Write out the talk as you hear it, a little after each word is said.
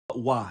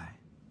Why?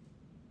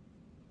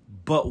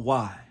 But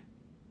why?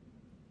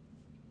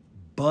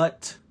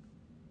 But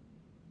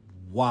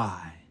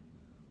why?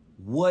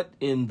 What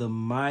in the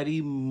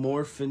mighty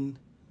morphin'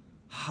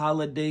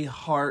 holiday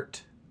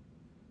heart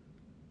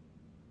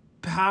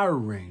Power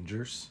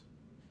Rangers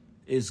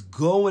is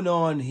going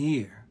on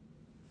here?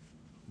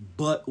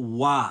 But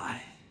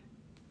why?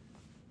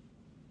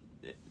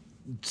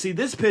 See,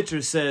 this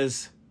picture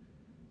says,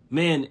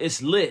 man,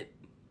 it's lit,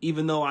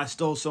 even though I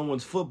stole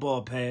someone's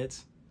football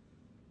pads.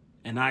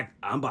 And I'm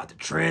about to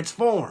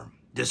transform.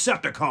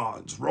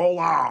 Decepticons, roll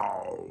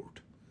out.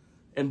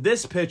 And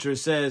this picture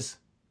says,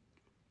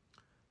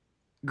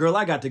 girl,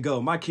 I got to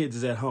go. My kids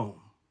is at home.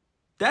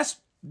 That's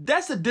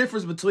the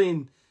difference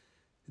between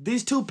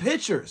these two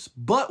pictures.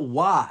 But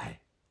why?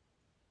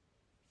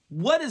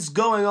 What is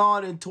going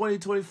on in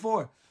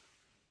 2024?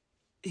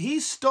 He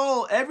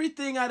stole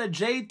everything out of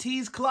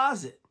JT's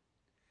closet.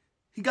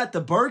 He got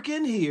the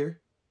Birkin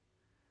here.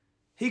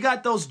 He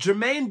got those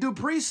Jermaine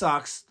Dupri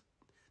socks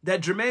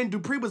that Jermaine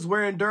Dupri was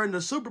wearing during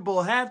the Super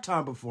Bowl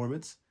halftime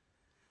performance.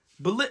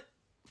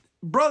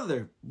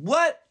 Brother,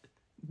 what?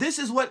 This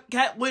is what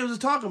Cat Williams was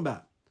talking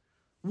about.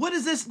 What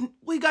is this?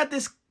 We got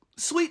this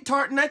sweet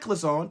tart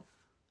necklace on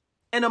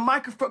and a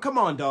microphone. Come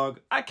on,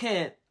 dog. I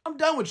can't. I'm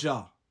done with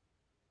y'all.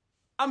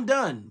 I'm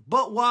done.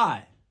 But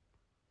why?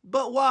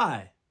 But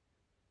why?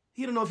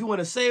 He don't know if he want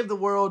to save the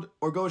world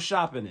or go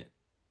shopping it.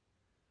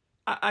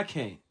 I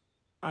can't.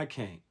 I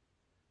can't.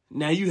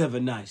 Now you have a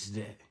nice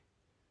day.